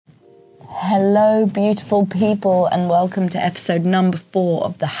Hello, beautiful people, and welcome to episode number 4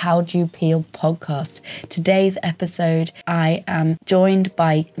 of the How Do You Peel podcast. Today's episode, I am joined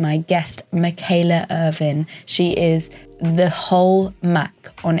by my guest, Michaela Irvin. She is the whole Mac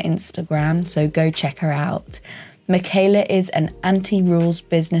on Instagram, so go check her out. Michaela is an anti-rules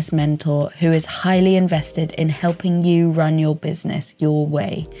business mentor who is highly invested in helping you run your business your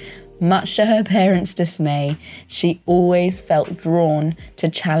way. Much to her parents' dismay, she always felt drawn to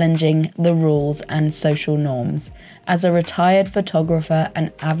challenging the rules and social norms. As a retired photographer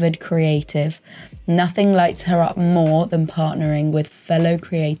and avid creative, nothing lights her up more than partnering with fellow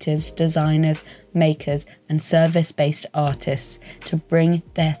creatives, designers, makers, and service-based artists to bring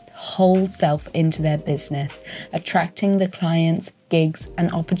their whole self into their business, attracting the clients, gigs,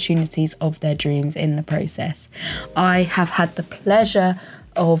 and opportunities of their dreams in the process. I have had the pleasure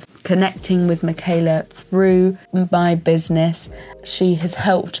of connecting with Michaela through my business. She has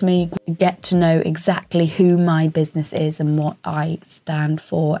helped me get to know exactly who my business is and what I stand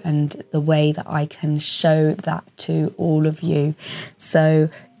for and the way that I can show that to all of you. So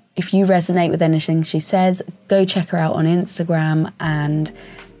if you resonate with anything she says, go check her out on Instagram, and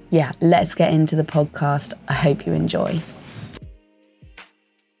yeah, let's get into the podcast. I hope you enjoy.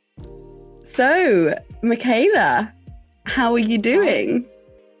 So, Michaela, how are you doing?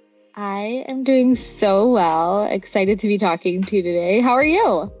 I am doing so well. Excited to be talking to you today. How are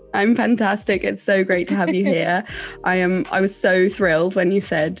you? I'm fantastic. It's so great to have you here. I was so thrilled when you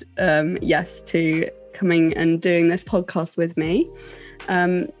said yes to coming and doing this podcast with me.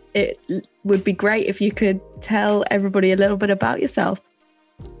 It would be great if you could tell everybody a little bit about yourself.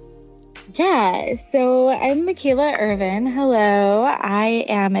 Yeah, so I'm Michaela Irvin. Hello. I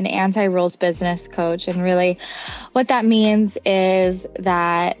am an anti-rules business coach, and really what that means is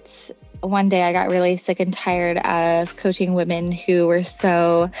that one day I got really sick and tired of coaching women who were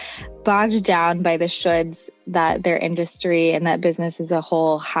so bogged down by the shoulds that their industry and that business as a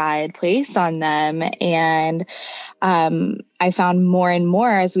whole had placed on them. And I found more and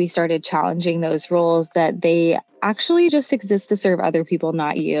more as we started challenging those roles that they actually just exist to serve other people,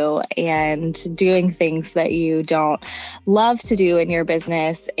 not you, and doing things that you don't love to do in your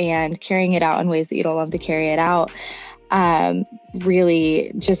business and carrying it out in ways that you don't love to carry it out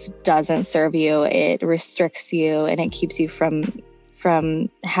really just doesn't serve you. It restricts you and it keeps you from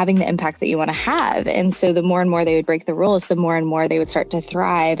having the impact that you want to have. And so the more and more they would break the rules, the more and more they would start to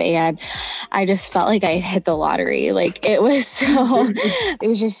thrive. And I just felt like I hit the lottery. Like it was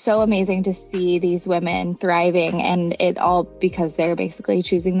just so amazing to see these women thriving, and it all because they're basically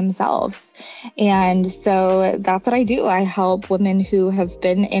choosing themselves. And so that's what I do. I help women who have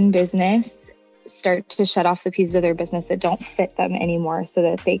been in business start to shut off the pieces of their business that don't fit them anymore so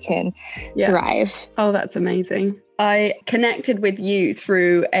that they can thrive. Oh, that's amazing. I connected with you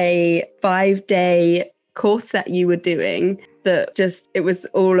through a 5-day course that you were doing that it was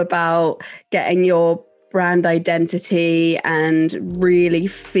all about getting your brand identity and really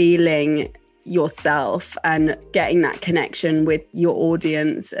feeling yourself and getting that connection with your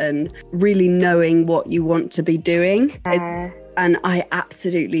audience and really knowing what you want to be doing. And I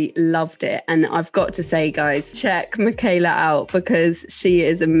absolutely loved it. And I've got to say, guys, check Michaela out because she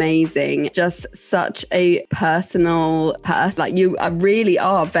is amazing. Just such a personal person. Like you really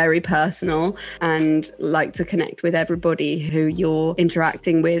are very personal and like to connect with everybody who you're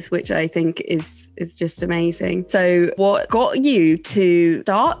interacting with, which I think is just amazing. So what got you to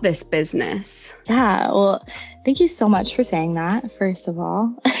start this business? Yeah, well, thank you so much for saying that, first of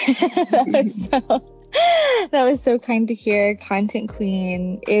all. That was so kind to hear. Content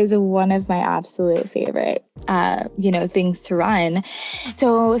Queen is one of my absolute favorite, things to run.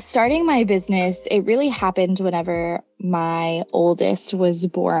 So starting my business, it really happened whenever my oldest was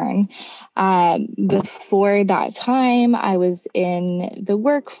born. Before that time, I was in the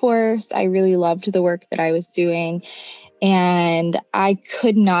workforce. I really loved the work that I was doing, and I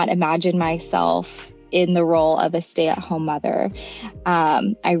could not imagine myself in the role of a stay-at-home mother.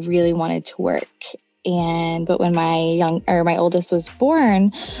 I really wanted to work. But when my oldest was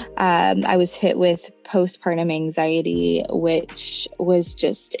born, I was hit with postpartum anxiety, which was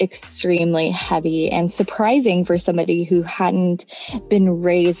just extremely heavy and surprising for somebody who hadn't been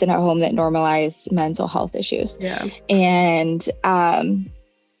raised in a home that normalized mental health issues. Yeah. And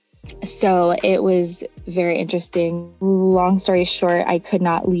so it was very interesting. Long story short, I could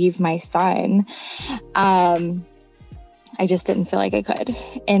not leave my son. I just didn't feel like I could.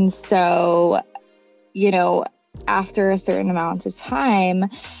 And so, after a certain amount of time,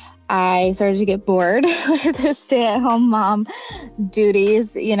 I started to get bored with the stay-at-home mom duties.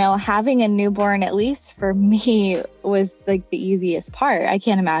 Having a newborn, at least for me, was like the easiest part. I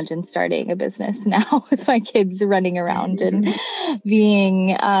can't imagine starting a business now with my kids running around and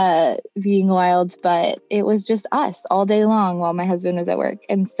being wild, but it was just us all day long while my husband was at work.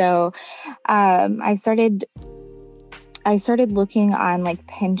 And so I started looking on like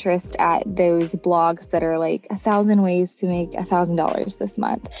Pinterest at those blogs that are like 1,000 ways to make $1,000 this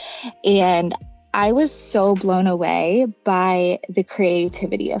month. And I was so blown away by the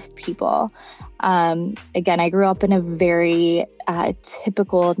creativity of people. Again, I grew up in a very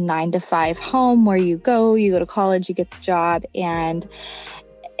typical 9-to-5 home where you go to college, you get the job. And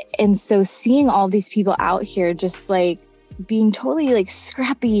so seeing all these people out here just like being totally like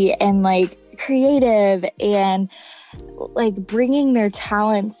scrappy and like creative and like bringing their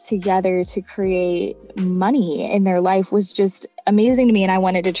talents together to create money in their life was just amazing to me. And I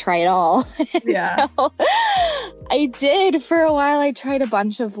wanted to try it all. Yeah. So I did. For a while, I tried a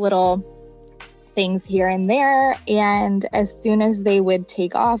bunch of little things here and there. And as soon as they would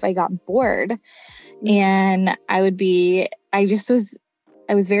take off, I got bored. And I was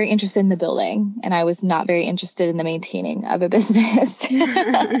very interested in the building, and I was not very interested in the maintaining of a business.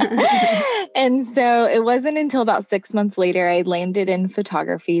 And so it wasn't until about 6 months later, I landed in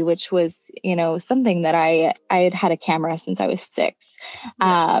photography, which was, something that I had a camera since I was 6,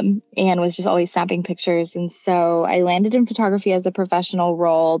 and was just always snapping pictures. And so I landed in photography as a professional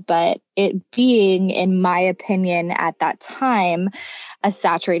role, but it being, in my opinion, at that time, a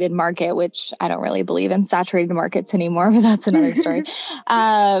saturated market, which I don't really believe in saturated markets anymore, but that's another story.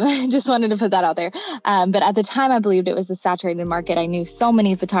 Just wanted to put that out there. But at the time, I believed it was a saturated market. I knew so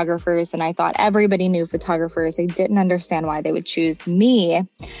many photographers, and I thought everybody knew photographers. I didn't understand why they would choose me.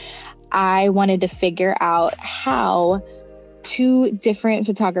 I wanted to figure out how 2 different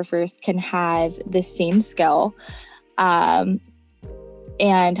photographers can have the same skill,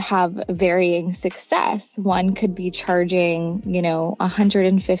 and have varying success. One could be charging,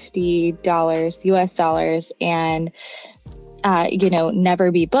 $150 US dollars and,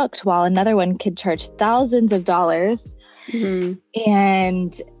 never be booked, while another one could charge thousands of dollars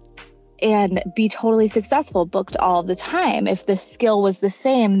and be totally successful, booked all the time. If the skill was the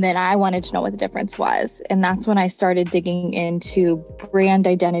same, then I wanted to know what the difference was. And that's when I started digging into brand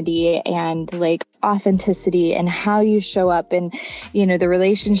identity and like authenticity and how you show up and, the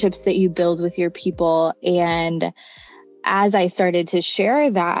relationships that you build with your people. And as I started to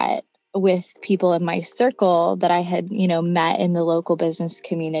share that with people in my circle that I had, met in the local business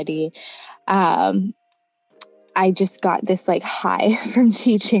community, I just got this like high from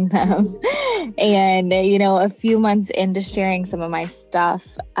teaching them. And, a few months into sharing some of my stuff,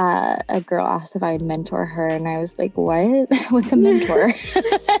 a girl asked if I'd mentor her. And I was like, what? What's a mentor? What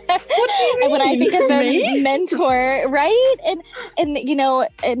do you mean? When I think of a mentor, right? And,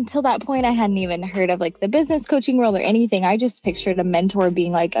 until that point, I hadn't even heard of like the business coaching world or anything. I just pictured a mentor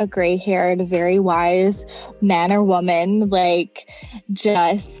being like a gray-haired, very wise man or woman, like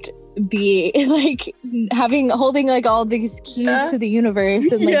just be like holding like all these keys to the universe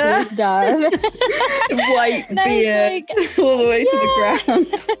and like wisdom. White beard all the way to the ground.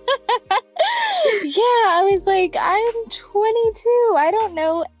 I was like, I'm 22. I don't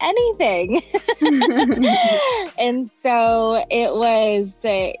know anything. And so it was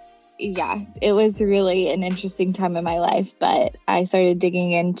it was really an interesting time in my life, but I started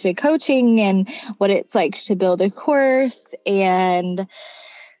digging into coaching and what it's like to build a course and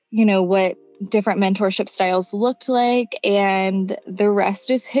what different mentorship styles looked like, and the rest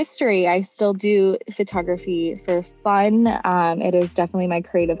is history. I still do photography for fun. It is definitely my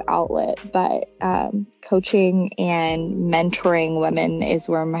creative outlet, but coaching and mentoring women is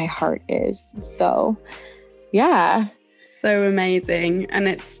where my heart is. So, yeah. So amazing. And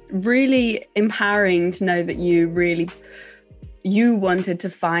it's really empowering to know that you wanted to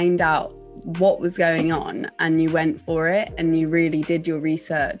find out what was going on and you went for it and you really did your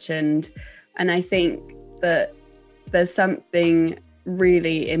research. And I think that there's something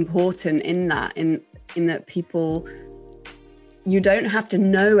really important in that, in that people, you don't have to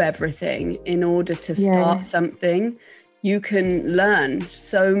know everything in order to start something. You can learn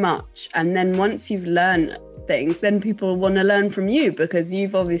so much. And then once you've learned things, then people want to learn from you because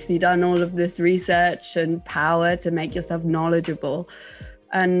you've obviously done all of this research and power to make yourself knowledgeable.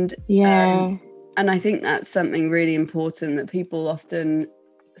 And and I think that's something really important, that people often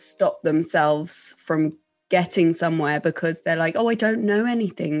stop themselves from getting somewhere because they're like, oh, I don't know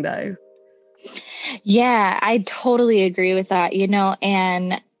anything though. Yeah, I totally agree with that,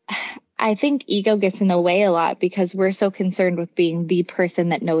 and I think ego gets in the way a lot because we're so concerned with being the person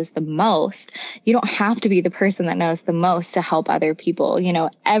that knows the most. You don't have to be the person that knows the most to help other people. You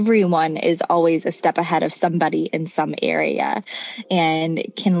know, everyone is always a step ahead of somebody in some area and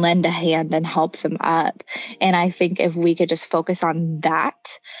can lend a hand and help them up. And I think if we could just focus on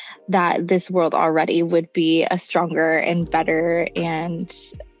that this world already would be a stronger and better and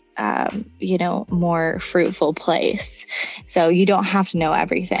more fruitful place. So you don't have to know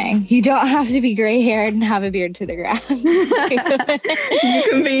everything. You don't have to be gray haired and have a beard to the ground. You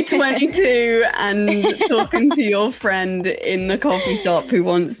can be 22 and talking to your friend in the coffee shop who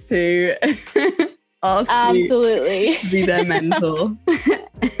wants to ask absolutely. you to be their mentor.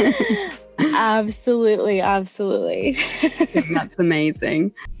 Absolutely. That's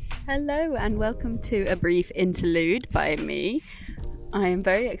amazing. Hello and welcome to a brief interlude by me. I am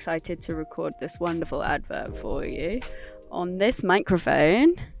very excited to record this wonderful advert for you on this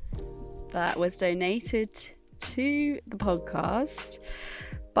microphone that was donated to the podcast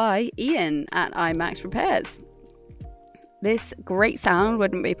by Ian at IMAX Repairs. This great sound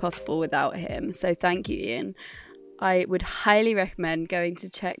wouldn't be possible without him, so thank you, Ian. I would highly recommend going to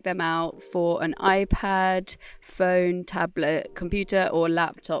check them out for an iPad, phone, tablet, computer or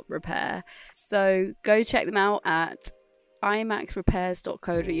laptop repair. So go check them out at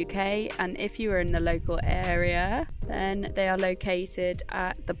imaxrepairs.co.uk, and if you are in the local area, then they are located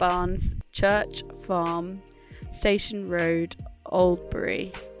at the Barnes Church Farm, Station Road,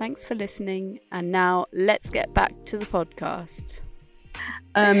 Oldbury. Thanks for listening, and now let's get back to the podcast.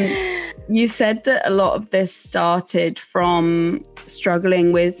 You said that a lot of this started from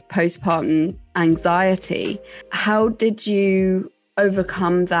struggling with postpartum anxiety. How did you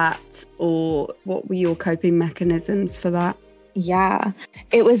overcome that, or what were your coping mechanisms for that? Yeah,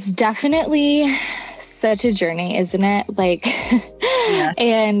 it was definitely such a journey, isn't it? Yes.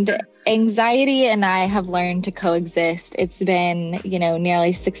 And anxiety and I have learned to coexist. It's been,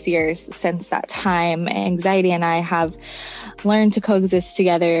 nearly 6 years since that time. Anxiety and I have learned to coexist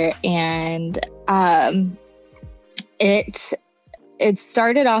together, and it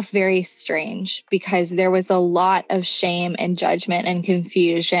started off very strange because there was a lot of shame and judgment and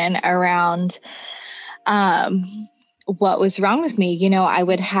confusion around what was wrong with me. I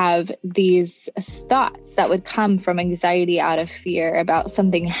would have these thoughts that would come from anxiety out of fear about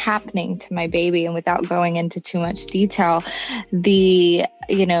something happening to my baby. And without going into too much detail, the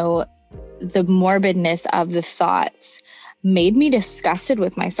morbidness of the thoughts made me disgusted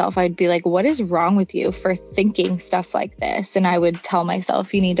with myself. I'd be like, what is wrong with you for thinking stuff like this? And I would tell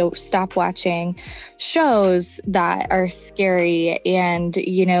myself, you need to stop watching shows that are scary. And,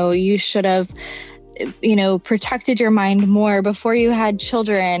 you should have, protected your mind more before you had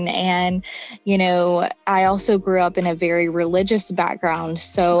children. And, I also grew up in a very religious background.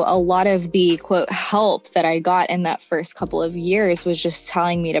 So a lot of the quote help that I got in that first couple of years was just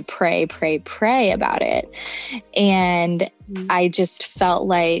telling me to pray about it. And I just felt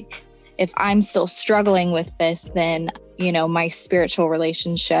like if I'm still struggling with this, then, my spiritual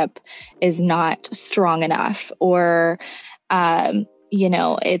relationship is not strong enough, or,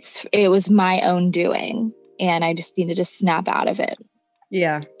 it was my own doing, and I just needed to snap out of it.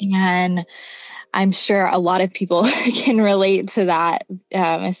 Yeah. And I'm sure a lot of people can relate to that,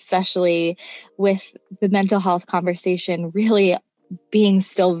 especially with the mental health conversation really being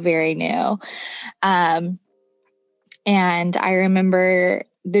still very new. And I remember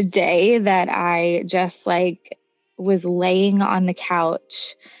the day that I just was laying on the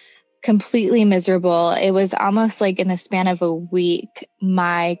couch, completely miserable. It was almost like in the span of a week,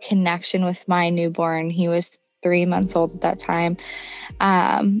 my connection with my newborn, he was 3 months old at that time,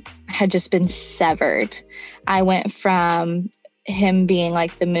 had just been severed. I went from him being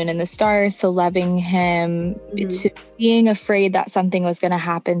like the moon and the stars to loving him, to being afraid that something was going to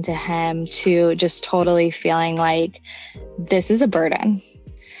happen to him, to just totally feeling like this is a burden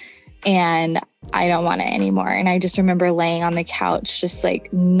and I don't want it anymore. And I just remember laying on the couch, just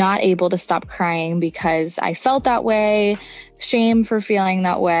not able to stop crying because I felt that way, shame for feeling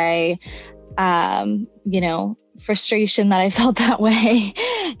that way, frustration that I felt that way.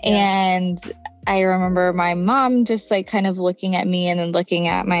 Yeah. And I remember my mom just kind of looking at me and then looking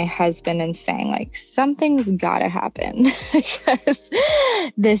at my husband and saying something's gotta happen because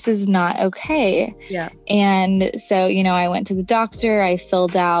this is not okay. Yeah. And so, I went to the doctor, I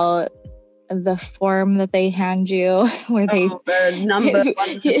filled out the form that they hand you where the number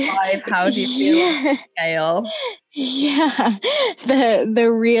 1 to 5, how do you feel on the scale? Yeah,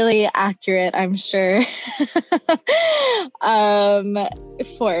 the really accurate, I'm sure,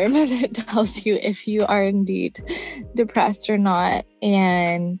 form that tells you if you are indeed depressed or not.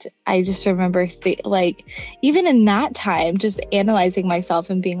 And I just remember like even in that time, just analyzing myself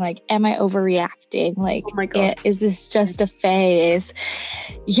and being like, am I overreacting? Like, Oh my God. is this just a phase?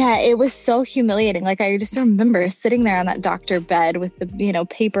 Yeah, it was so humiliating. Like I just remember sitting there on that doctor bed with the,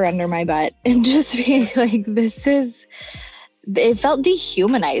 paper under my butt and just being like, it felt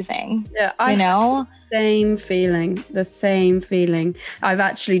dehumanizing. Yeah, the same feeling. I've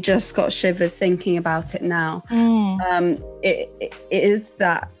actually just got shivers thinking about it now. It is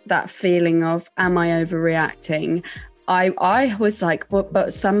that feeling of, am I overreacting? I was like,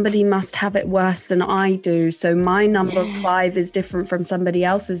 but somebody must have it worse than I do. So my number 5 is different from somebody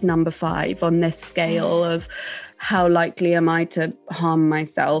else's number 5 on this scale of how likely am I to harm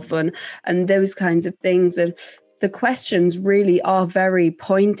myself and those kinds of things. And the questions really are very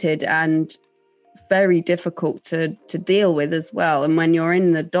pointed and very difficult to deal with as well. And when you're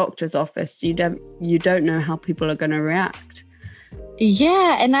in the doctor's office, you don't know how people are going to react.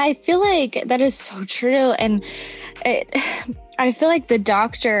 Yeah, and I feel like that is so true. And I feel like the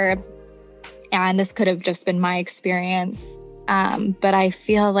doctor, and this could have just been my experience, but I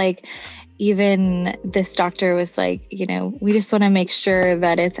feel like even this doctor was like, we just want to make sure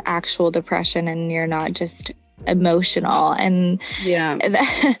that it's actual depression and you're not just emotional. And yeah,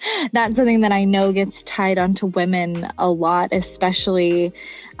 that's something that I know gets tied onto women a lot, especially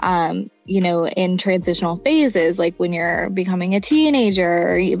in transitional phases, like when you're becoming a teenager,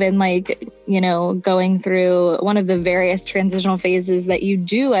 or even like, going through one of the various transitional phases that you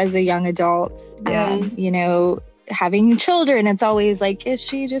do as a young adult, having children. It's always like, is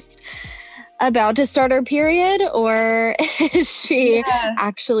she just about to start her period, or is she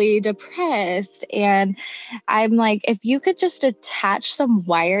actually depressed? And I'm like, if you could just attach some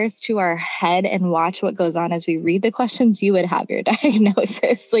wires to our head and watch what goes on as we read the questions, you would have your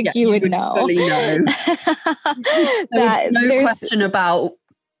diagnosis. Like you would know. Fully know. No question about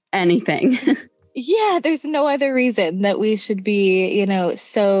anything. Yeah, there's no other reason that we should be,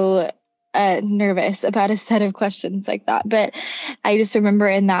 so nervous about a set of questions like that. But I just remember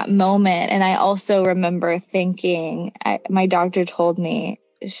in that moment, and I also remember thinking, my doctor told me,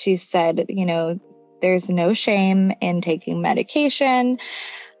 she said, there's no shame in taking medication,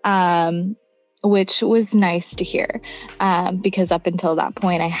 which was nice to hear, because up until that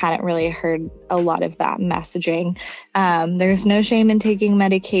point, I hadn't really heard a lot of that messaging. There's no shame in taking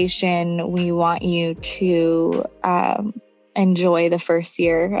medication. We want you to enjoy the first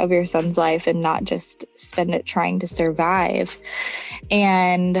year of your son's life and not just spend it trying to survive.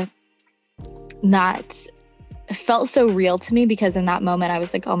 And that felt so real to me, because in that moment I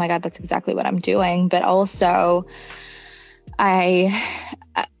was like, oh my God, that's exactly what I'm doing. But also it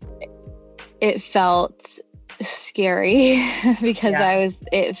felt scary because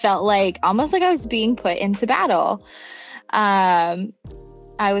it felt like almost like I was being put into battle.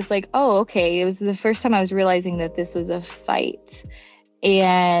 I was like, oh, okay. It was the first time I was realizing that this was a fight.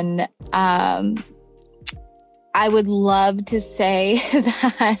 And I would love to say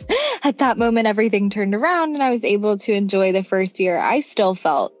that at that moment, everything turned around and I was able to enjoy the first year. I still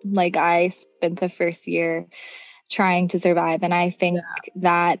felt like I spent the first year trying to survive. And I think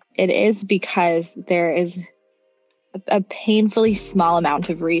that it is because there is a painfully small amount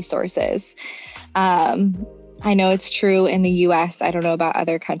of resources. I know it's true in the US. I don't know about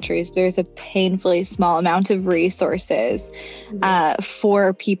other countries, but there's a painfully small amount of resources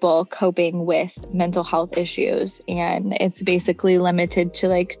for people coping with mental health issues. And it's basically limited to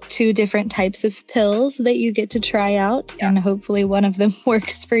like 2 different types of pills that you get to try out. And hopefully one of them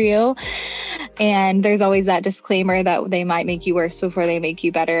works for you. And there's always that disclaimer that they might make you worse before they make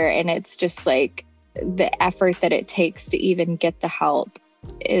you better. And it's just like the effort that it takes to even get the help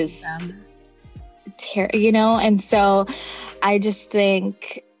is and so I just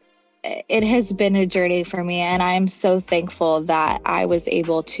think it has been a journey for me, and I'm so thankful that I was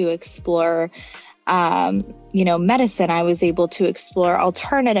able to explore medicine. I was able to explore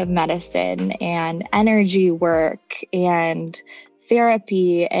alternative medicine and energy work and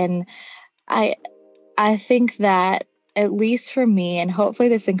therapy, and I think that, at least for me, and hopefully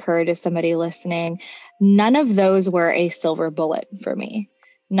this encourages somebody listening, none of those were a silver bullet for me.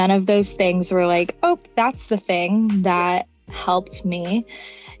 None of those things were like, oh, that's the thing that helped me.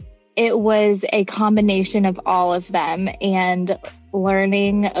 It was a combination of all of them, and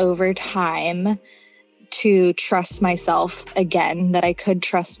learning over time to trust myself again, that I could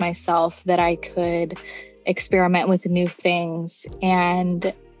trust myself, that I could experiment with new things.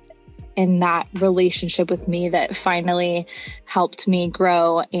 And in that relationship with me that finally helped me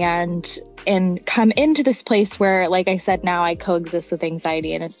grow and come into this place where, like I said, now I coexist with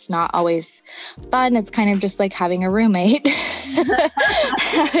anxiety, and it's not always fun. It's kind of just like having a roommate. Yeah,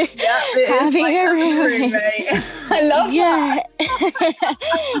 having like a roommate. I love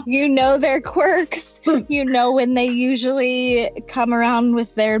that. You know their quirks. You know when they usually come around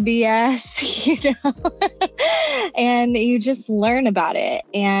with their BS, you know, and you just learn about it.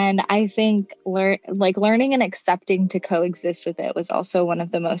 And I think learning and accepting to coexist with it was also one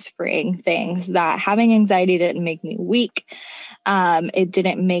of the most freeing things. That having anxiety didn't make me weak. It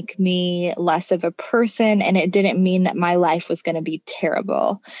didn't make me less of a person, and it didn't mean that my life was going to be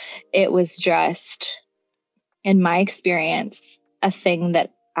terrible. It was just, in my experience, a thing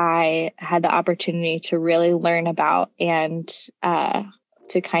that I had the opportunity to really learn about and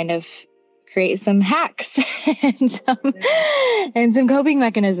to kind of create some hacks and some coping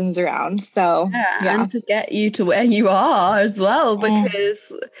mechanisms around. So yeah, and to get you to where you are as well,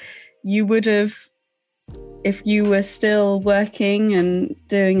 because you would have, if you were still working and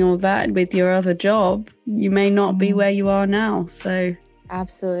doing all that with your other job, you may not be where you are now. So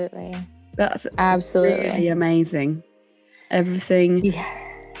absolutely, that's really amazing. Everything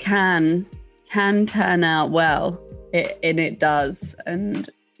can turn out well, and it does. And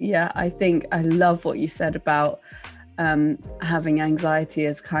yeah, I think I love what you said about having anxiety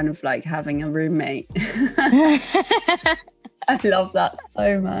as kind of like having a roommate. I love that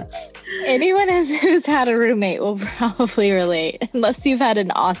so much. Anyone who's had a roommate will probably relate, unless you've had an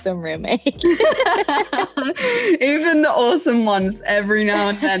awesome roommate. Even the awesome ones, every now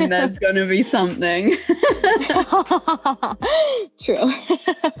and then there's going to be something. True.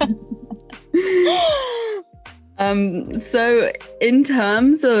 So in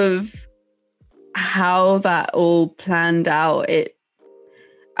terms of how that all planned out,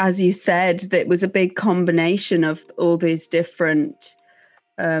 as you said, that was a big combination of all these different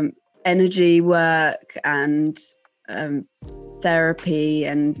energy work and therapy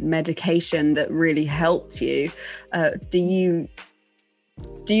and medication that really helped you. Do you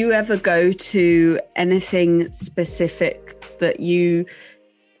ever go to anything specific that you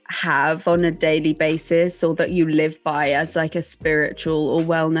have on a daily basis or that you live by as like a spiritual or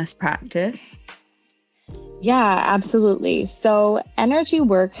wellness practice? Yeah, absolutely. So energy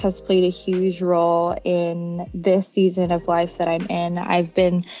work has played a huge role in this season of life that I'm in. I've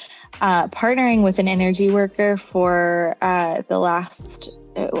been partnering with an energy worker for the last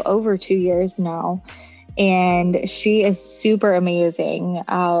over 2 years now. And she is super amazing.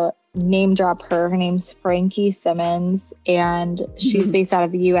 I'll name drop her. Her name's Frankie Simmons, and she's based out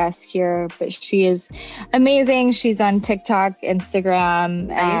of the US here, but she is amazing. She's on TikTok,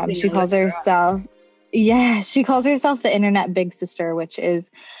 Instagram. She calls herself... Yeah, she calls herself the internet big sister, which is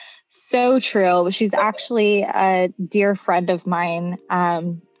so true. She's actually a dear friend of mine,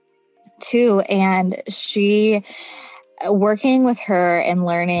 too. And working with her and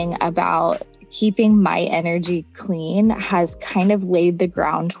learning about keeping my energy clean has kind of laid the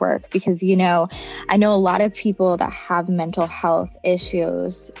groundwork, because, you know, I know a lot of people that have mental health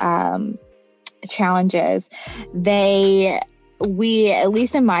issues, challenges, at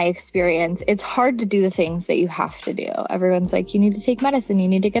least in my experience, it's hard to do the things that you have to do. Everyone's like, you need to take medicine, you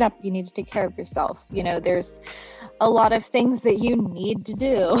need to get up, you need to take care of yourself. You know, there's a lot of things that you need to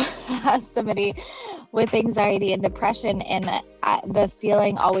do as somebody with anxiety and depression. And the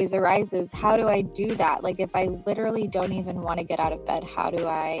feeling always arises, how do I do that? Like, if I literally don't even want to get out of bed, how do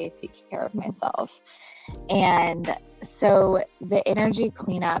I take care of myself? And so the energy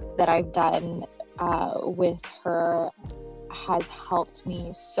cleanup that I've done with her has helped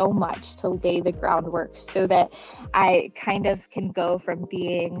me so much to lay the groundwork so that I kind of can go from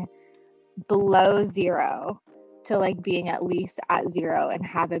being below zero to like being at least at zero and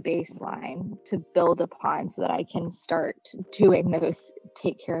have a baseline to build upon so that I can start doing those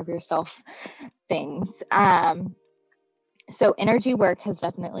take care of yourself things. So energy work has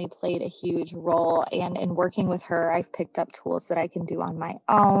definitely played a huge role, and in working with her, I've picked up tools that I can do on my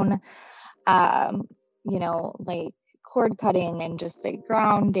own, you know, like cord cutting and just like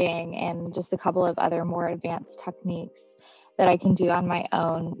grounding and just a couple of other more advanced techniques that I can do on my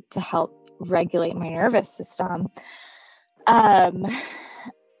own to help regulate my nervous system.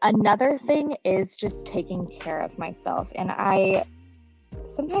 Another thing is just taking care of myself. And I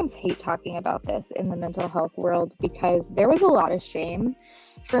sometimes hate talking about this in the mental health world because there was a lot of shame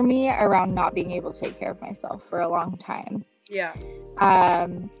for me around not being able to take care of myself for a long time. Yeah.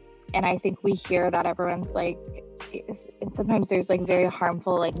 And I think we hear that everyone's like, and sometimes there's like very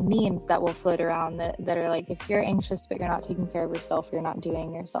harmful like memes that will float around that are like, if you're anxious but you're not taking care of yourself, you're not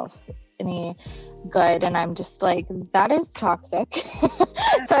doing yourself any good. And I'm just like, that is toxic.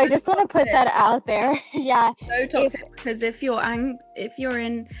 So I just want to put that out there. Yeah. So toxic, because if you're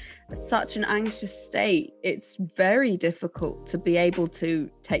in such an anxious state, it's very difficult to be able to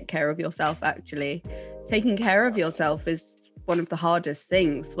take care of yourself. Actually, taking care of yourself is one of the hardest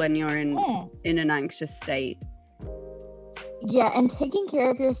things when you're in an anxious state. Yeah, and taking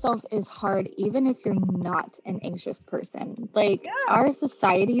care of yourself is hard even if you're not an anxious person. Like, our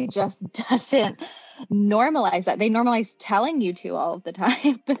society just doesn't normalize that. They normalize telling you to all of the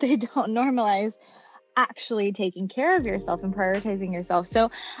time, but they don't normalize actually taking care of yourself and prioritizing yourself. So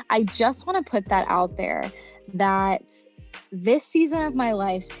I just want to put that out there, that this season of my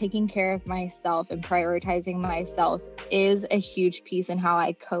life, taking care of myself and prioritizing myself is a huge piece in how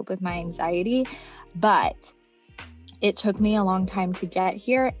I cope with my anxiety. But it took me a long time to get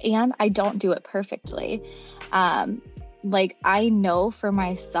here, and I don't do it perfectly. Like, I know for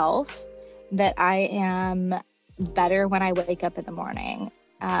myself that I am better when I wake up in the morning,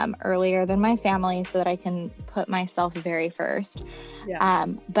 earlier than my family, so that I can put myself very first.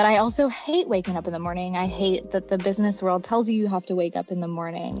 But I also hate waking up in the morning. I hate that the business world tells you have to wake up in the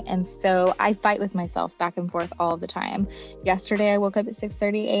morning. And so I fight with myself back and forth all the time. Yesterday, I woke up at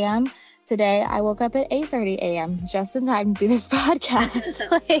 6:30 a.m. Today, I woke up at 8:30 a.m. just in time to do this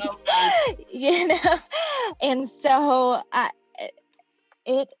podcast. Like, you know, and so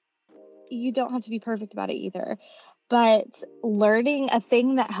you don't have to be perfect about it either. But learning, a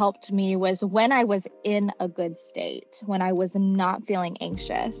thing that helped me was when I was in a good state, when I was not feeling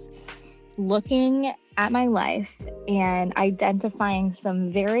anxious, looking at my life and identifying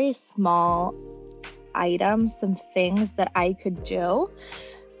some very small items, some things that I could do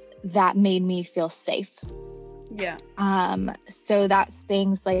that made me feel safe. Yeah. So that's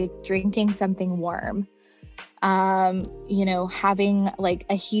things like drinking something warm, you know, having like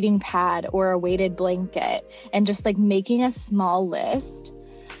a heating pad or a weighted blanket, and just like making a small list,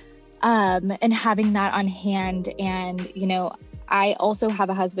 and having that on hand. And, you know, I also have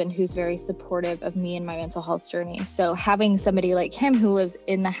a husband who's very supportive of me and my mental health journey. So having somebody like him who lives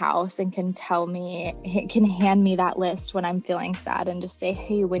in the house and can can hand me that list when I'm feeling sad and just say,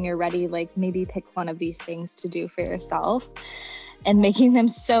 hey, when you're ready, like maybe pick one of these things to do for yourself, and making them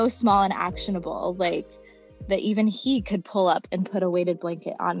so small and actionable, like that even he could pull up and put a weighted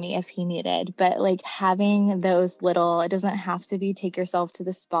blanket on me if he needed. But like having those little, it doesn't have to be take yourself to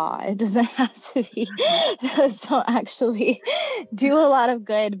the spa. It doesn't have to be, those don't actually do a lot of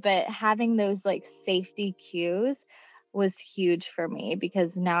good, but having those like safety cues was huge for me,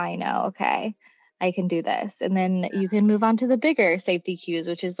 because now I know, okay, I can do this. And then you can move on to the bigger safety cues,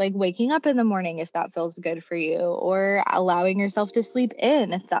 which is like waking up in the morning if that feels good for you, or allowing yourself to sleep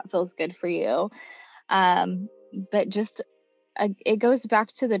in if that feels good for you. But just, it goes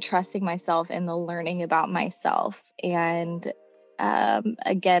back to the trusting myself and the learning about myself. And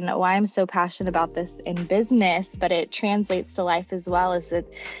again, why I'm so passionate about this in business, but it translates to life as well, is that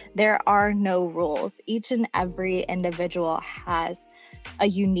there are no rules. Each and every individual has a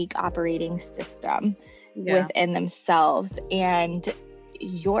unique operating system within themselves, and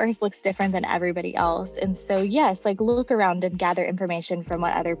yours looks different than everybody else. And so yes, like look around and gather information from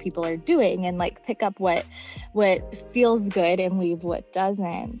what other people are doing, and like pick up what feels good and leave what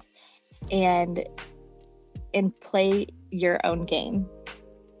doesn't, and play your own game,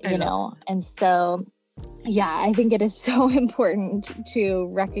 you know. And so yeah, I think it is so important to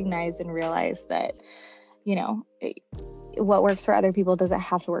recognize and realize that, you know, what works for other people doesn't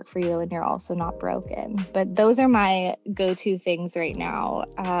have to work for you, and you're also not broken. But those are my go-to things right now.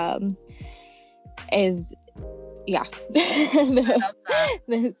 Those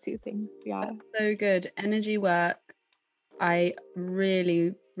two things. Yeah. That's so good. Energy work, I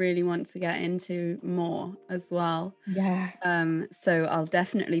really want to get into more as well. Yeah. So I'll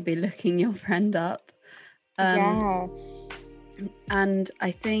definitely be looking your friend up. And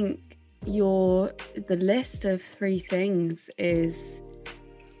I think the list of 3 things is,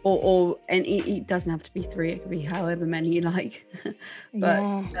 and it doesn't have to be 3, it could be however many you like,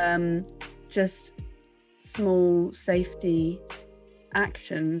 but just small safety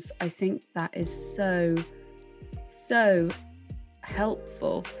actions. I think that is so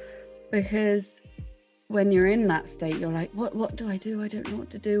helpful, because when you're in that state, you're like, what do? I don't know what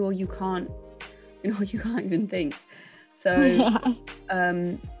to do, or you can't even think. So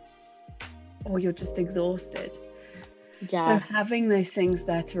or you're just exhausted. So Yeah. having those things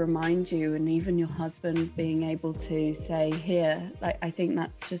there to remind you, and even your husband being able to say, here, like, I think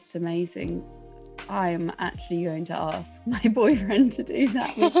that's just amazing. I'm actually going to ask my boyfriend to do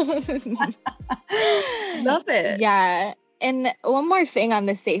that. Love it. Yeah. And one more thing on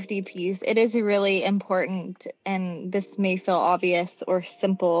the safety piece, it is really important, and this may feel obvious or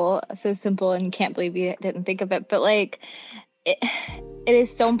simple, so simple, and can't believe you didn't think of it, but like it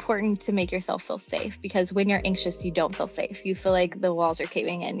is so important to make yourself feel safe, because when you're anxious, you don't feel safe. You feel like the walls are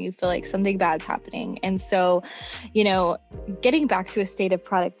caving in. You feel like something bad's happening. And so, getting back to a state of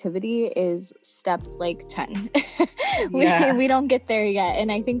productivity is step like 10. Yeah. We don't get there yet.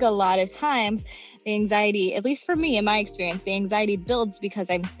 And I think a lot of times the anxiety, at least for me, in my experience, the anxiety builds because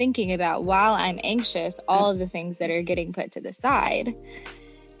I'm thinking about, while I'm anxious, all of the things that are getting put to the side.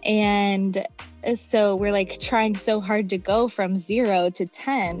 And so we're like trying so hard to go from 0 to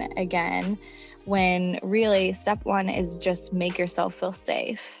 10 again, when really step 1 is just make yourself feel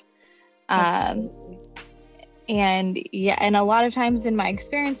safe. And a lot of times in my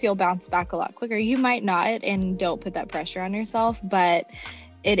experience, you'll bounce back a lot quicker. You might not, and don't put that pressure on yourself, but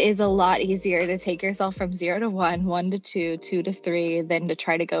it is a lot easier to take yourself from 0 to 1, 1 to 2, 2 to 3, than to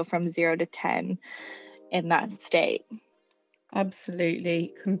try to go from 0 to 10 in that state.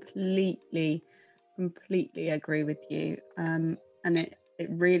 Absolutely, completely agree with you. And it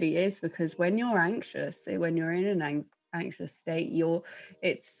really is, because when you're anxious, when you're in an anxious state,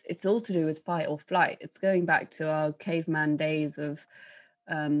 it's all to do with fight or flight. It's going back to our caveman days of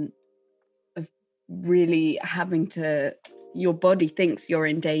really having to, your body thinks you're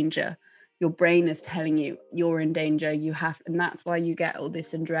in danger. Your brain is telling you you're in danger. And that's why you get all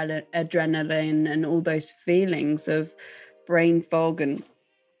this adrenaline and all those feelings of brain fog, and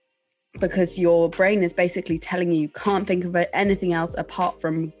because your brain is basically telling you can't think of anything else apart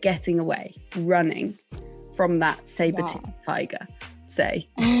from getting away, running from that saber-toothed tiger, say.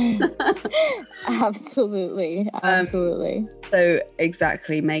 Absolutely. So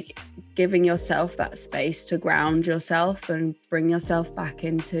exactly, giving yourself that space to ground yourself and bring yourself back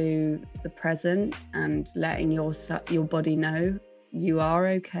into the present, and letting your body know you are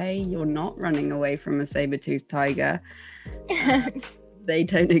okay. You're not running away from a saber-toothed tiger. They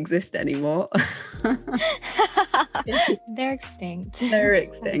don't exist anymore. They're extinct. They're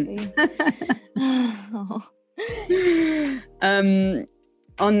extinct.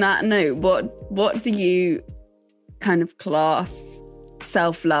 On that note, what do you kind of class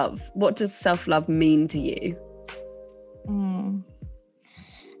self-love? What does self-love mean to you?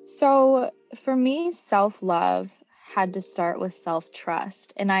 So for me, self-love had to start with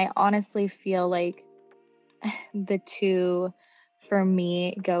self-trust. And I honestly feel like the two for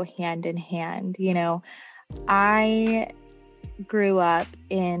me go hand in hand. I grew up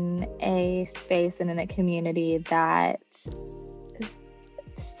in a space and in a community that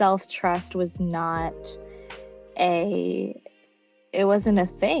self-trust was not it wasn't a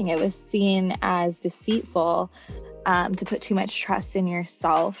thing. It was seen as deceitful, to put too much trust in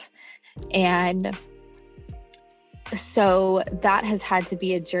yourself. And so that has had to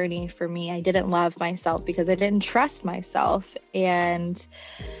be a journey for me. I didn't love myself because I didn't trust myself. And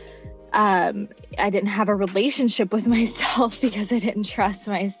I didn't have a relationship with myself because I didn't trust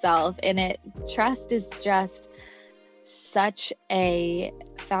myself. And trust is just such a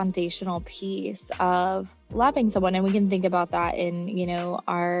foundational piece of loving someone. And we can think about that in,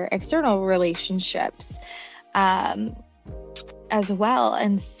 our external relationships as well.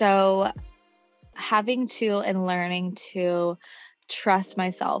 And so having to and learning to trust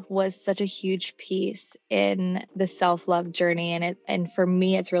myself was such a huge piece in the self-love journey. And for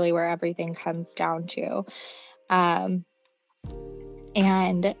me, it's really where everything comes down to. And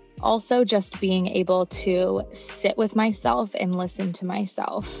also just being able to sit with myself and listen to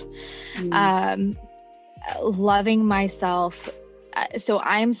myself, loving myself. So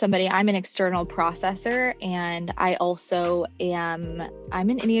I'm an external processor, and I also I'm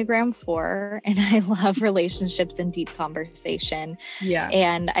an Enneagram 4, and I love relationships and deep conversation. Yeah.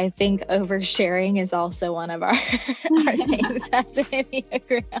 And I think oversharing is also one of our things as an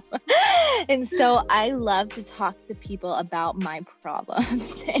Enneagram. And so I love to talk to people about my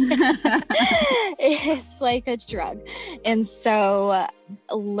problems. It's like a drug. And so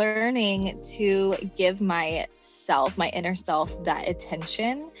learning to give my inner self, that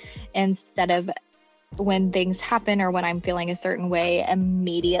attention, instead of when things happen or when I'm feeling a certain way,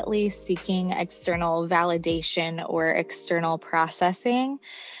 immediately seeking external validation or external processing,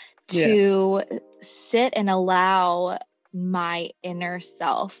 to sit and allow my inner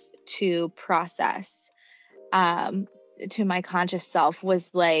self to process to my conscious self, was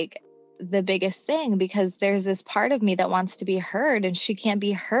like the biggest thing, because there's this part of me that wants to be heard, and she can't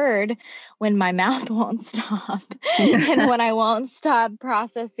be heard when my mouth won't stop and when I won't stop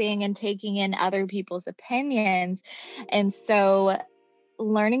processing and taking in other people's opinions. And so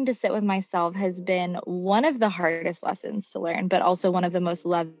learning to sit with myself has been one of the hardest lessons to learn, but also one of the most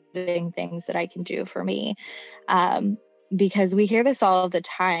loving things that I can do for me. Because we hear this all the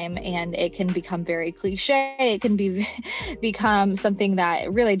time, and it can become very cliche. It can become something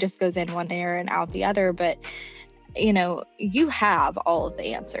that really just goes in one ear and out the other. But, you have all of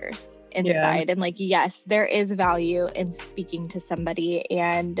the answers inside. And like, yes, there is value in speaking to somebody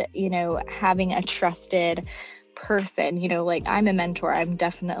and, having a trusted person, like I'm a mentor. I'm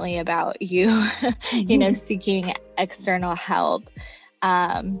definitely about you, seeking external help.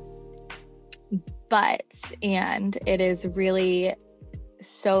 And it is really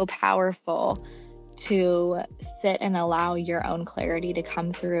so powerful to sit and allow your own clarity to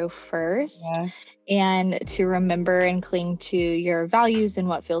come through first, and to remember and cling to your values and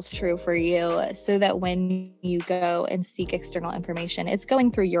what feels true for you, so that when you go and seek external information, it's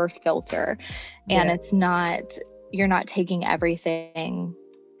going through your filter, and you're not taking everything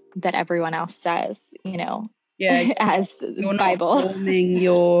that everyone else says, as you're Bible. Not forming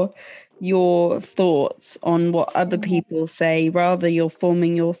your thoughts on what other people say, rather you're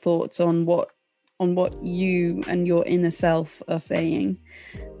forming your thoughts on what you and your inner self are saying,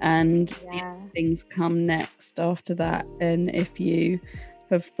 and the things come next after that. And if you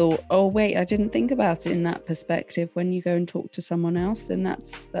have thought, oh wait, I didn't think about it in that perspective, when you go and talk to someone else, then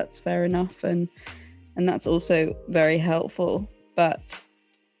that's fair enough, and that's also very helpful. But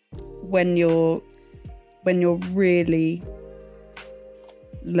when you're really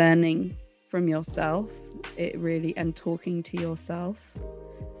learning from yourself, and talking to yourself,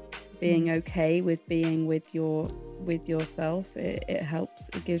 being okay with being with yourself, it helps.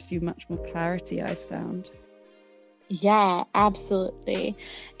 It gives you much more clarity, I've found. Yeah, absolutely.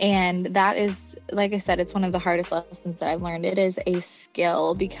 And that is, like I said, it's one of the hardest lessons that I've learned. It is a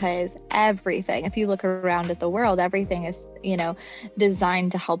skill, because everything, if you look around at the world, everything is,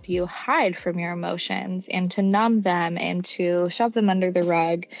 designed to help you hide from your emotions and to numb them and to shove them under the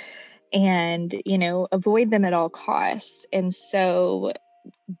rug and, avoid them at all costs. And so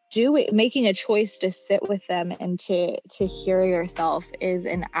making a choice to sit with them and to hear yourself is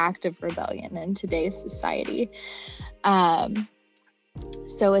an act of rebellion in today's society.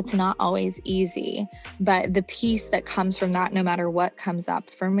 So it's not always easy, but the peace that comes from that, no matter what comes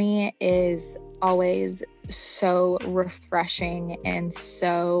up for me, is always so refreshing. And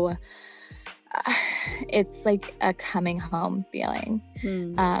so it's like a coming home feeling,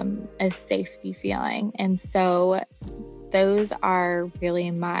 a safety feeling. And so those are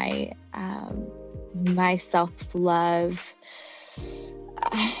really my self-love,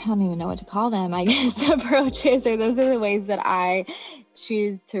 I don't even know what to call them, I guess, approaches, or those are the ways that I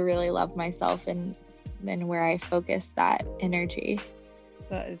choose to really love myself, and where I focus that energy.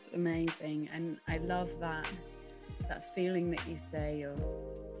 That is amazing. And I love that feeling that you say of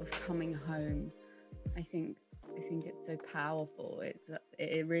coming home. I think it's so powerful.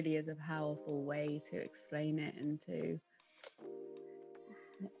 It really is a powerful way to explain it, and to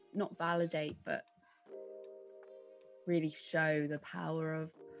not validate, but really show the power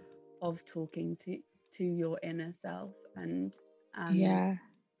of talking to your inner self, and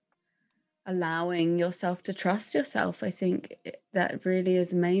allowing yourself to trust yourself. I think that really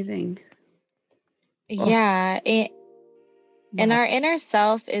is amazing. Yeah. And our inner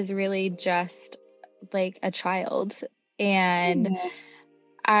self is really just like a child. And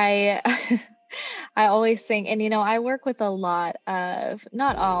I always think, and I work with a lot of,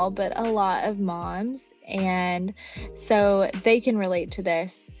 not all, but a lot of moms, and so they can relate to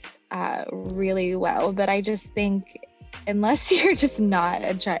this really well. But I just think, unless you're just not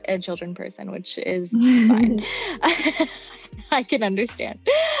a children person, which is fine, I can understand.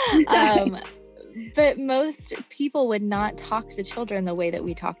 But most people would not talk to children the way that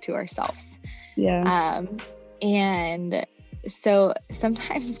we talk to ourselves. And so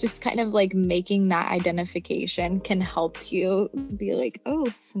sometimes just kind of like making that identification can help you be like, oh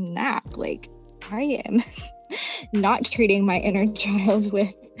snap, like I am not treating my inner child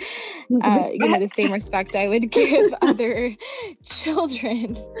with the same respect I would give other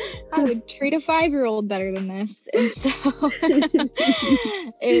children. I would treat a 5-year-old better than this. And so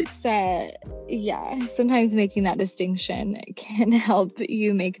it's sometimes making that distinction can help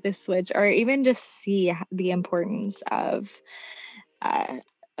you make the switch, or even just see the importance of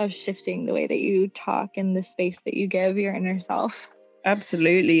shifting the way that you talk and the space that you give your inner self.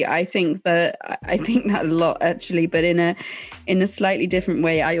 Absolutely. I think that a lot actually, but in a slightly different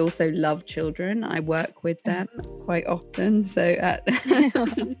way. I also love children. I work with them quite often. So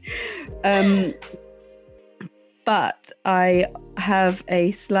but I have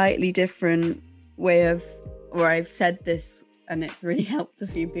a slightly different way of, or I've said this and it's really helped a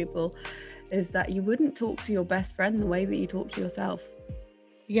few people, is that you wouldn't talk to your best friend the way that you talk to yourself.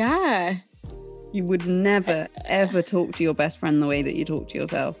 Yeah. You would never, ever talk to your best friend the way that you talk to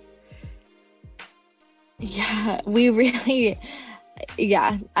yourself. Yeah,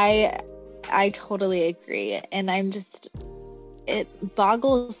 I totally agree. And it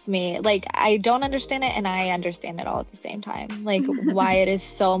boggles me. Like, I don't understand it and I understand it all at the same time. Like, why it is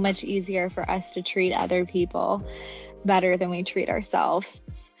so much easier for us to treat other people better than we treat ourselves.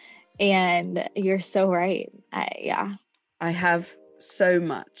 And you're so right. I have so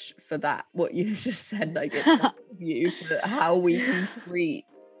much for that, what you just said. Like, it you for how we can treat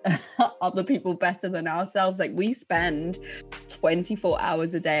other people better than ourselves. Like, we spend 24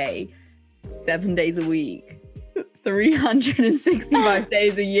 hours a day, 7 days a week, 365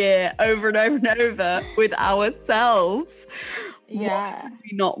 days a year, over and over and over with ourselves. Yeah. Why do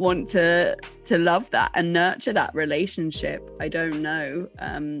we not want to love that and nurture that relationship? I don't know,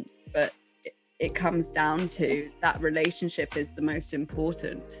 but it comes down to that relationship is the most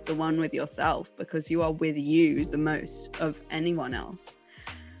important, the one with yourself, because you are with you the most of anyone else.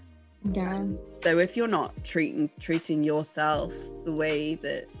 Yeah. So if you're not treating yourself the way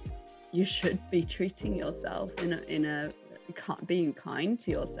that you should be treating yourself, in a being kind to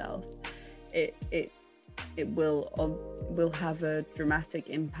yourself, it will have a dramatic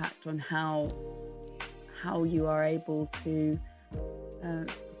impact on how you are able to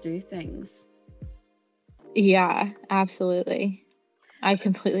do things. Yeah, absolutely. I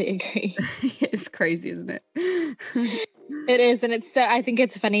completely agree. It's crazy, isn't it? It is. And it's so, I think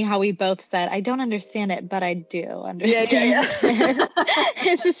it's funny how we both said, I don't understand it, but I do understand it.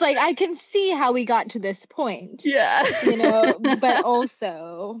 It's just like, I can see how we got to this point. Yeah. You know, but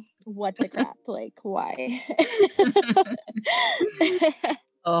also, what the crap? Like, why?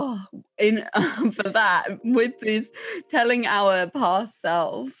 For that, with this, telling our past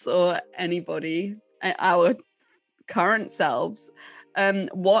selves or anybody, our current selves,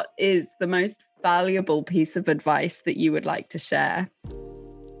 what is the most valuable piece of advice that you would like to share?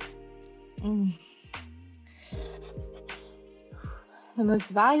 The most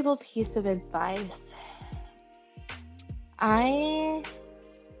valuable piece of advice. I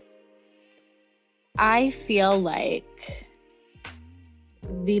feel like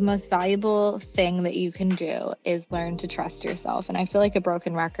the most valuable thing that you can do is learn to trust yourself. And I feel like a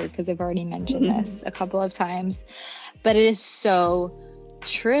broken record because I've already mentioned this a couple of times, but it is so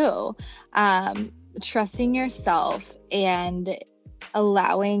true. Trusting yourself and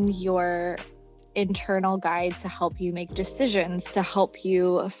allowing your internal guide to help you make decisions, to help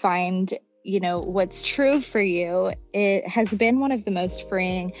you find, what's true for you. It has been one of the most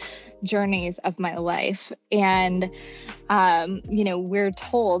freeing journeys of my life. And, we're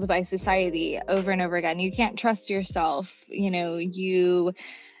told by society over and over again, you can't trust yourself.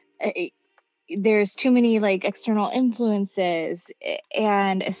 There's too many like external influences.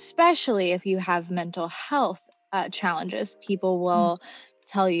 And especially if you have mental health challenges, people will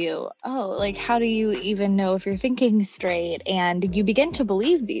tell you, oh, like, how do you even know if you're thinking straight? And you begin to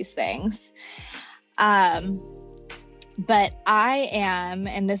believe these things. But I am,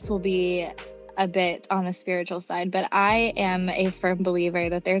 and this will be a bit on the spiritual side, but I am a firm believer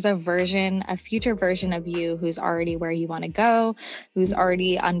that there's a future version of you who's already where you want to go, who's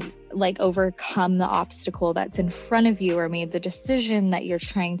already overcome the obstacle that's in front of you or made the decision that you're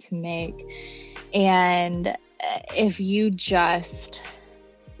trying to make. And if you just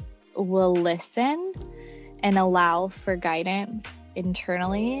will listen and allow for guidance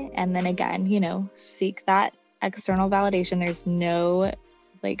internally, and then again, seek that external validation. There's no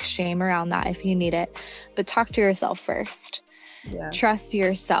shame around that if you need it, but talk to yourself first. Yeah. Trust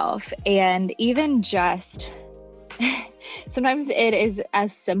yourself. And even just sometimes it is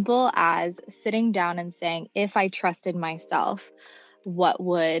as simple as sitting down and saying, if I trusted myself, what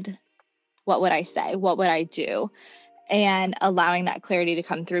would I say? What would I do? And allowing that clarity to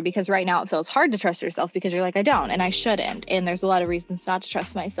come through, because right now it feels hard to trust yourself because you're like, I don't, and I shouldn't. And there's a lot of reasons not to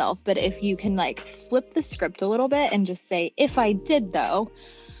trust myself. But if you can flip the script a little bit and just say, if I did though,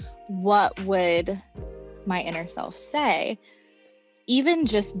 what would my inner self say? Even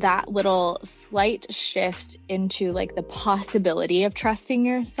just that little slight shift into the possibility of trusting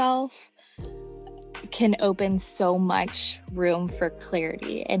yourself can open so much room for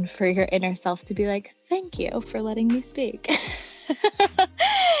clarity and for your inner self to be like, thank you for letting me speak.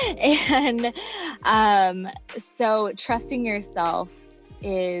 And so trusting yourself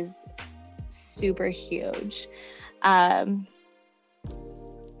is super huge.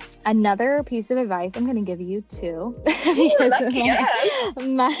 Another piece of advice I'm going to give you too, because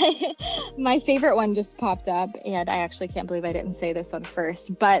my favorite one just popped up, and I actually can't believe I didn't say this one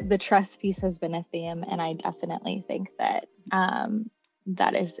first, but the trust piece has been a theme, and I definitely think that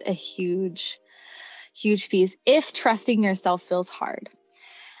that is a huge piece. If trusting yourself feels hard,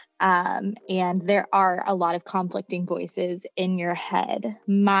 and there are a lot of conflicting voices in your head,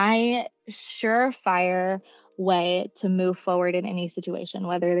 my surefire way to move forward in any situation,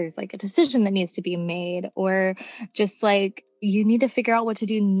 whether there's like a decision that needs to be made, or just like you need to figure out what to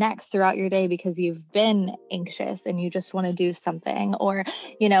do next throughout your day because you've been anxious and you just want to do something, or,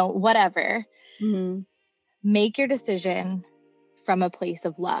 whatever, make your decision from a place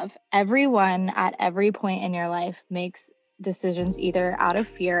of love. Everyone at every point in your life makes decisions either out of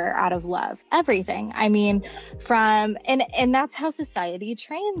fear or out of love. Everything. I mean, and that's how society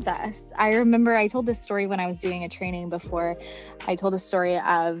trains us. I remember I told this story when I was doing a training before. I told a story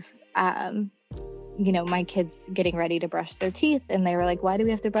of my kids getting ready to brush their teeth, and they were like, why do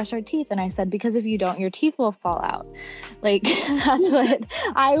we have to brush our teeth? And I said, because if you don't, your teeth will fall out. Like, that's what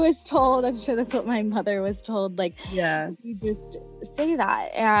I was told. I'm sure that's what my mother was told. Like, yeah, you just say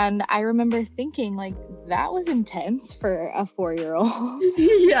that. And I remember thinking, like, that was intense for a 4-year-old.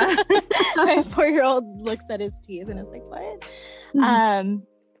 Yeah. My 4-year-old looks at his teeth and is like, what?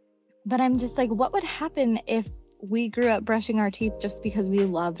 But I'm just like, what would happen if we grew up brushing our teeth just because we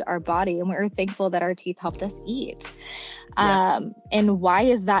loved our body and we were thankful that our teeth helped us eat? And why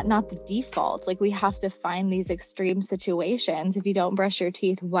is that not the default? Like, we have to find these extreme situations. If you don't brush your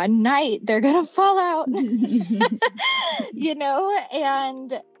teeth one night, they're gonna fall out.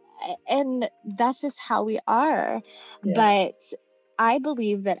 And that's just how we are. But I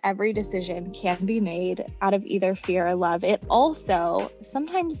believe that every decision can be made out of either fear or love. It also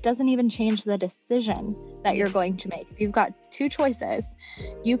sometimes doesn't even change the decision that you're going to make. If you've got two choices,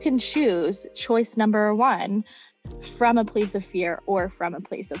 you can choose choice number one from a place of fear or from a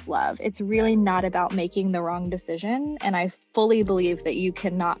place of love. It's really not about making the wrong decision. And I fully believe that you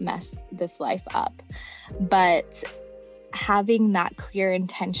cannot mess this life up. But having that clear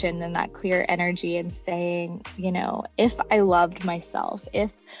intention and that clear energy and saying, if I loved myself,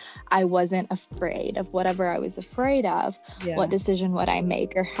 if I wasn't afraid of whatever I was afraid of, what decision would I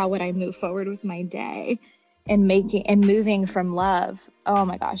make, or how would I move forward with my day? And moving from love, oh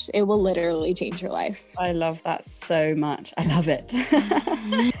my gosh, it will literally change your life. I love that so much. I love it.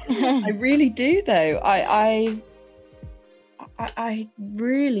 I really do, though. I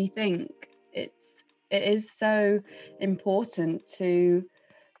really think it is so important to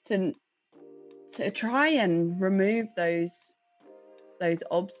try and remove those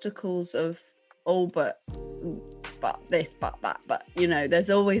obstacles of, but this, but that, but there's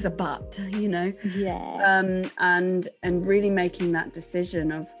always a but, and really making that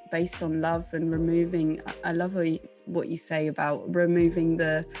decision of based on love and removing. I love what you say about removing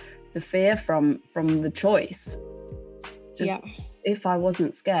the fear from the choice. If I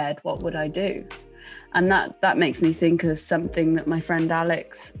wasn't scared, what would I do? And that makes me think of something that my friend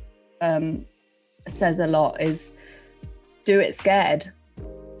Alex says a lot is, do it scared.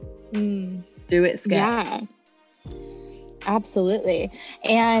 Do it scared. Yeah, absolutely.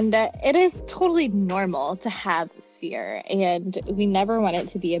 And it is totally normal to have fear, and we never want it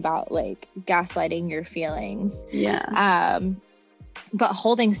to be about like gaslighting your feelings. But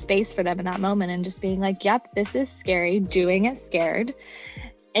holding space for them in that moment and just being like, yep, this is scary, doing it scared.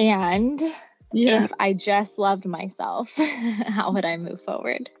 And if I just loved myself, how would I move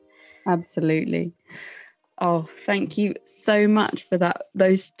forward? Absolutely. Oh, thank you so much for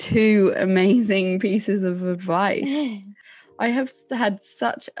those two amazing pieces of advice. I have had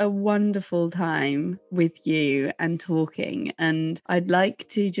such a wonderful time with you and talking, and I'd like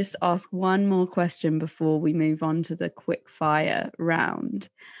to just ask one more question before we move on to the quick fire round.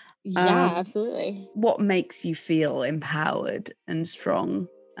 Yeah, absolutely. What makes you feel empowered and strong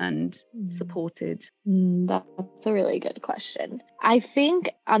and supported? That's a really good question. I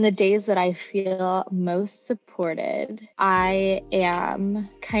think on the days that I feel most supported, I am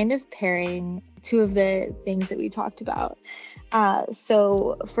kind of pairing two of the things that we talked about.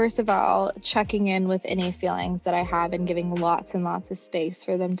 So first of all, checking in with any feelings that I have and giving lots and lots of space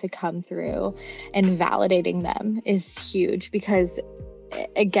for them to come through and validating them is huge, because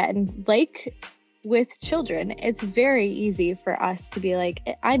again, like with children, it's very easy for us to be like,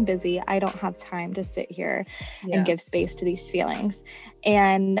 I'm busy. I don't have time to sit here and give space to these feelings.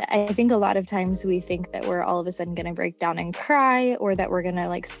 And I think a lot of times we think that we're all of a sudden going to break down and cry, or that we're going to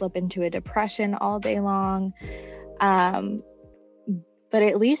like slip into a depression all day long. But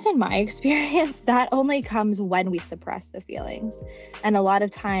at least in my experience, that only comes when we suppress the feelings. And a lot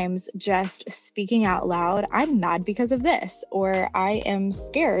of times just speaking out loud, I'm mad because of this, or I am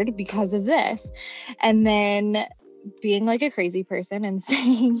scared because of this. And then being like a crazy person and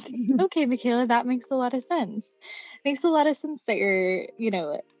saying, okay, Michaela, that makes a lot of sense. Makes a lot of sense that you're,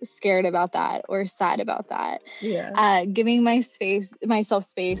 scared about that or sad about that. Yeah. Giving myself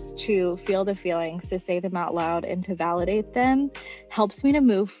space to feel the feelings, to say them out loud and to validate them helps me to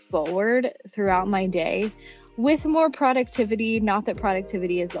move forward throughout my day with more productivity. Not that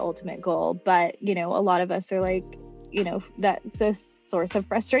productivity is the ultimate goal, but, a lot of us are like, that's a source of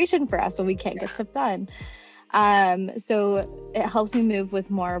frustration for us when we can't get stuff done. So it helps me move with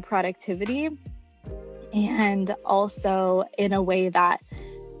more productivity, and also in a way that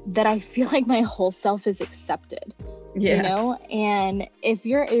I feel like my whole self is accepted, and if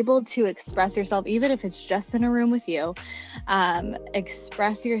you're able to express yourself, even if it's just in a room with you,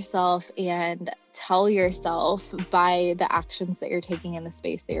 express yourself and tell yourself by the actions that you're taking in the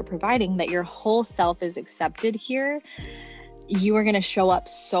space that you're providing that your whole self is accepted here, you are going to show up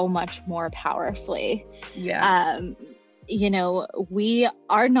so much more powerfully. We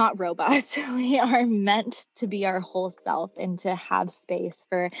are not robots. We are meant to be our whole self and to have space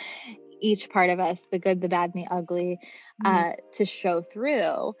for each part of us, the good, the bad, and the ugly, to show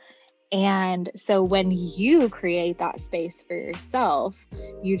through. And so when you create that space for yourself,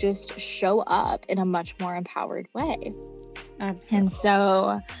 you just show up in a much more empowered way. Absolutely. And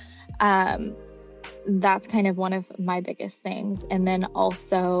so that's kind of one of my biggest things. And then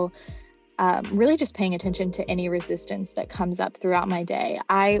also really just paying attention to any resistance that comes up throughout my day.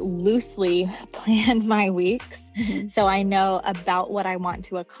 I loosely plan my weeks. So I know about what I want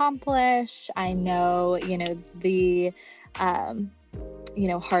to accomplish. I know, the,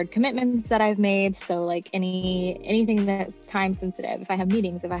 hard commitments that I've made. So like anything that's time sensitive, if I have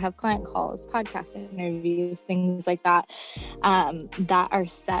meetings, if I have client calls, podcast interviews, things like that, that are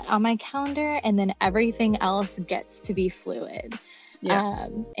set on my calendar. And then everything else gets to be fluid.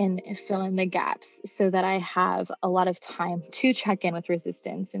 And fill in the gaps so that I have a lot of time to check in with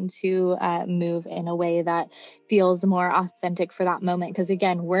resistance and to move in a way that feels more authentic for that moment. Because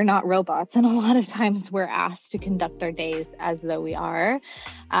again, we're not robots, and a lot of times we're asked to conduct our days as though we are,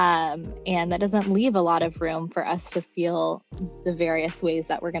 and that doesn't leave a lot of room for us to feel the various ways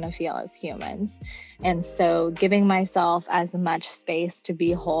that we're going to feel as humans. And so giving myself as much space to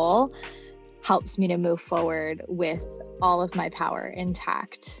be whole helps me to move forward with all of my power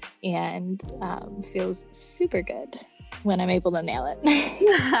intact, and feels super good when I'm able to nail it.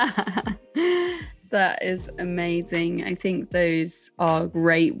 That is amazing. I think those are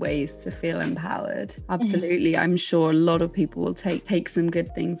great ways to feel empowered. Absolutely. I'm sure a lot of people will take some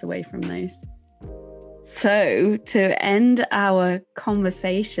good things away from those. So to end our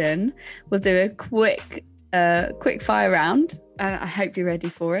conversation, we'll do a quick fire round. I hope you're ready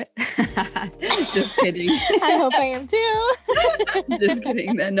for it. Just kidding. I hope I am too. Just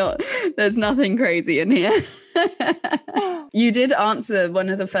kidding. There's nothing crazy in here. You did answer one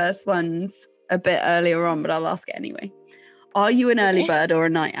of the first ones a bit earlier on, but I'll ask it anyway. Are you an early bird or a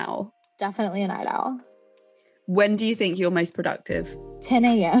night owl? Definitely a night owl. When do you think you're most productive? 10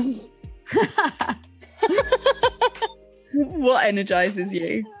 a.m. What energizes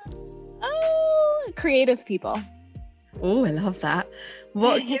you? Creative people. Oh, I love that.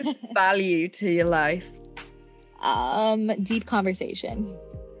 What gives value to your life? Deep conversation.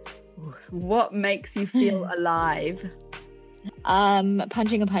 What makes you feel alive?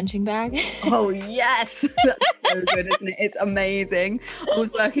 Punching a punching bag. Oh, yes. That's so good, isn't it? It's amazing. I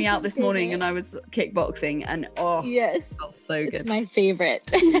was working out this morning and I was kickboxing, and yes, it felt so good. It's my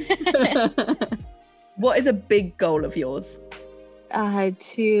favorite. What is a big goal of yours?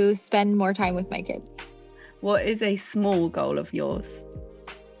 To spend more time with my kids. What is a small goal of yours?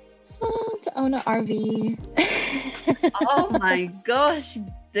 To own an RV. Oh my gosh, do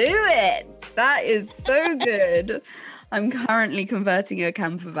it. That is so good. I'm currently converting a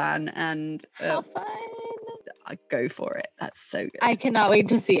camper van, and how fun. I go for it. That's so good. I cannot wait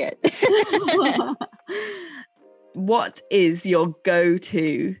to see it. What is your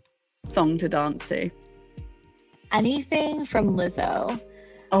go-to song to dance to? Anything from Lizzo.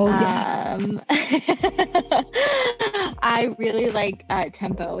 Oh yeah. I I really like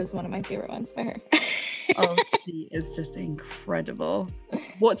Tempo is one of my favorite ones by her. Oh, she is just incredible.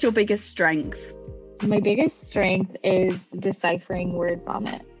 What's your biggest strength? My biggest strength is deciphering word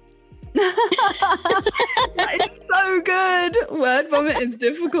vomit. That is so good. Word vomit is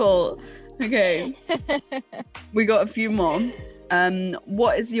difficult. Okay. We got a few more.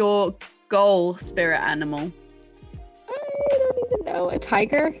 What is your goal spirit animal? I don't even know. A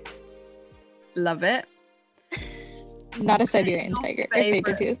tiger? Love it. Not a Siberian tiger. Or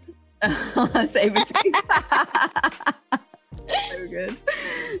saber-tooth. Saber-tooth. So good.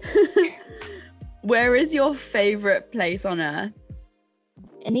 Where is your favorite place on earth?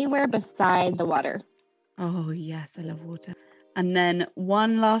 Anywhere beside the water. Oh, yes, I love water. And then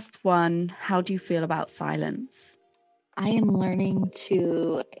one last one. How do you feel about silence? I am learning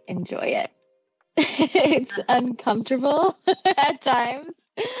to enjoy it. It's uncomfortable at times,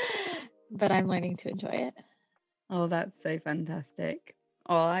 but I'm learning to enjoy it. Oh, that's so fantastic.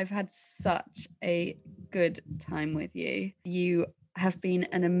 Oh, I've had such a good time with you. You have been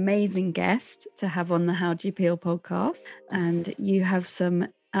an amazing guest to have on the How Do You Peel podcast, and you have some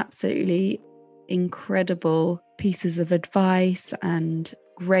absolutely incredible pieces of advice and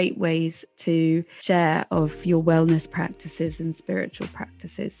great ways to share of your wellness practices and spiritual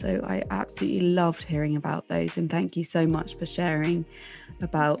practices. So I absolutely loved hearing about those, and thank you so much for sharing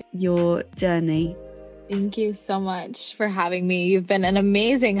about your journey. Thank you so much for having me. You've been an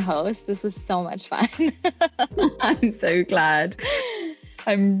amazing host. This was so much fun. I'm so glad.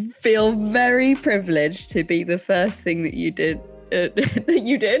 I feel very privileged to be the first thing that you did. That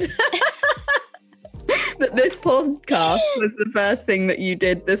this podcast was the first thing that you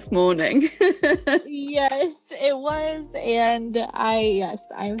did this morning. Yes, it was. And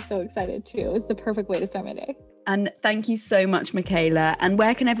I'm so excited too. It was the perfect way to start my day. And thank you so much, Michaela. And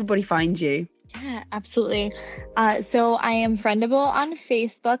where can everybody find you? Yeah, absolutely. So I am friendable on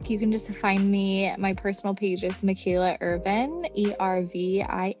Facebook. You can just find me. My personal page is Michaela Ervin,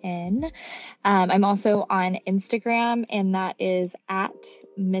 Ervin. I'm also on Instagram, and that is at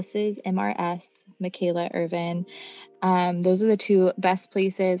Mrs. MRS, Michaela Ervin. Those are the two best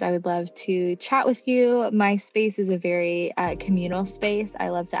places. I would love to chat with you. My space is a very communal space. I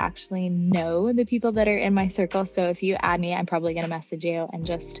love to actually know the people that are in my circle. So if you add me, I'm probably going to message you and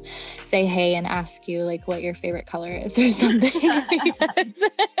just say hey and ask you like what your favorite color is or something.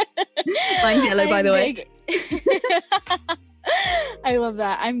 Mine's yellow, by the way. I love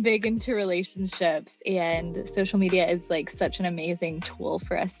that. I'm big into relationships, and social media is like such an amazing tool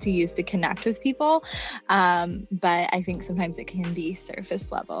for us to use to connect with people. But I think sometimes it can be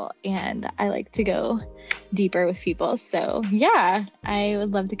surface level, and I like to go deeper with people. So yeah, I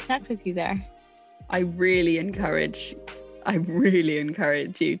would love to connect with you there. I really encourage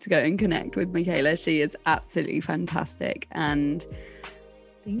you to go and connect with Michaela. She is absolutely fantastic. And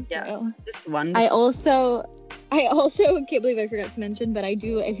Thank you. Just wonderful. I also can't believe I forgot to mention, but I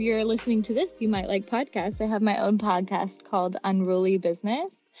do, if you're listening to this, you might like podcasts. I have my own podcast called Unruly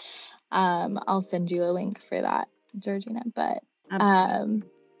Business. I'll send you a link for that, Georgina. But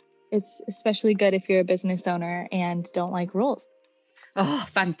it's especially good if you're a business owner and don't like rules. Oh,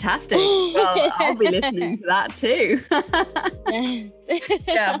 fantastic. Well, I'll be listening to that too.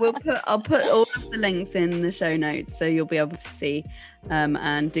 Yeah, I'll put all of the links in the show notes so you'll be able to see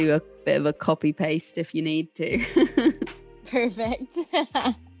and do a bit of a copy paste if you need to. Perfect.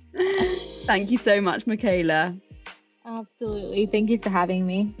 Thank you so much, Michaela. Absolutely. Thank you for having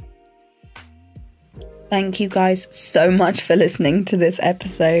me. Thank you guys so much for listening to this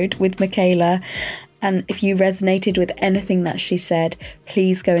episode with Michaela. And if you resonated with anything that she said,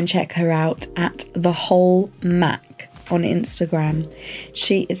 please go and check her out at The Whole Mac on Instagram.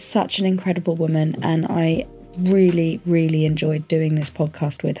 She is such an incredible woman, and I really, really enjoyed doing this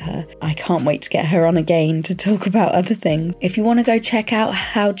podcast with her. I can't wait to get her on again to talk about other things. If you want to go check out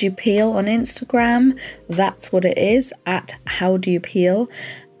How Do You Peel on Instagram, that's what it is, at How Do You Peel.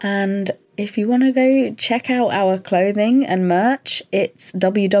 And if you want to go check out our clothing and merch, it's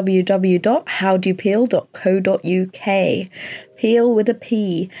www.howdoyoupeel.co.uk. Peel with a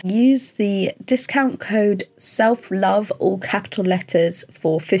P. Use the discount code SELFLOVE, all capital letters,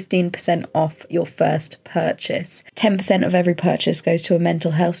 for 15% off your first purchase. 10% of every purchase goes to a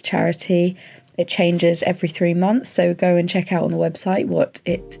mental health charity. It changes every 3 months, so go and check out on the website what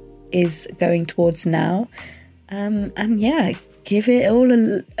it is going towards now. And yeah, give it all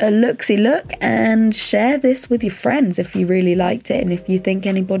a look-see look and share this with your friends if you really liked it and if you think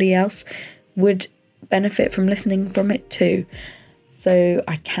anybody else would benefit from listening from it too. So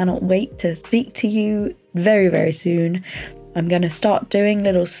I cannot wait to speak to you very, very soon. I'm going to start doing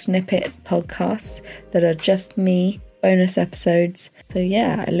little snippet podcasts that are just me bonus episodes. So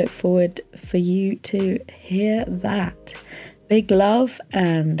yeah, I look forward for you to hear that. Big love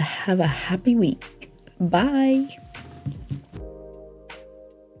and have a happy week. Bye.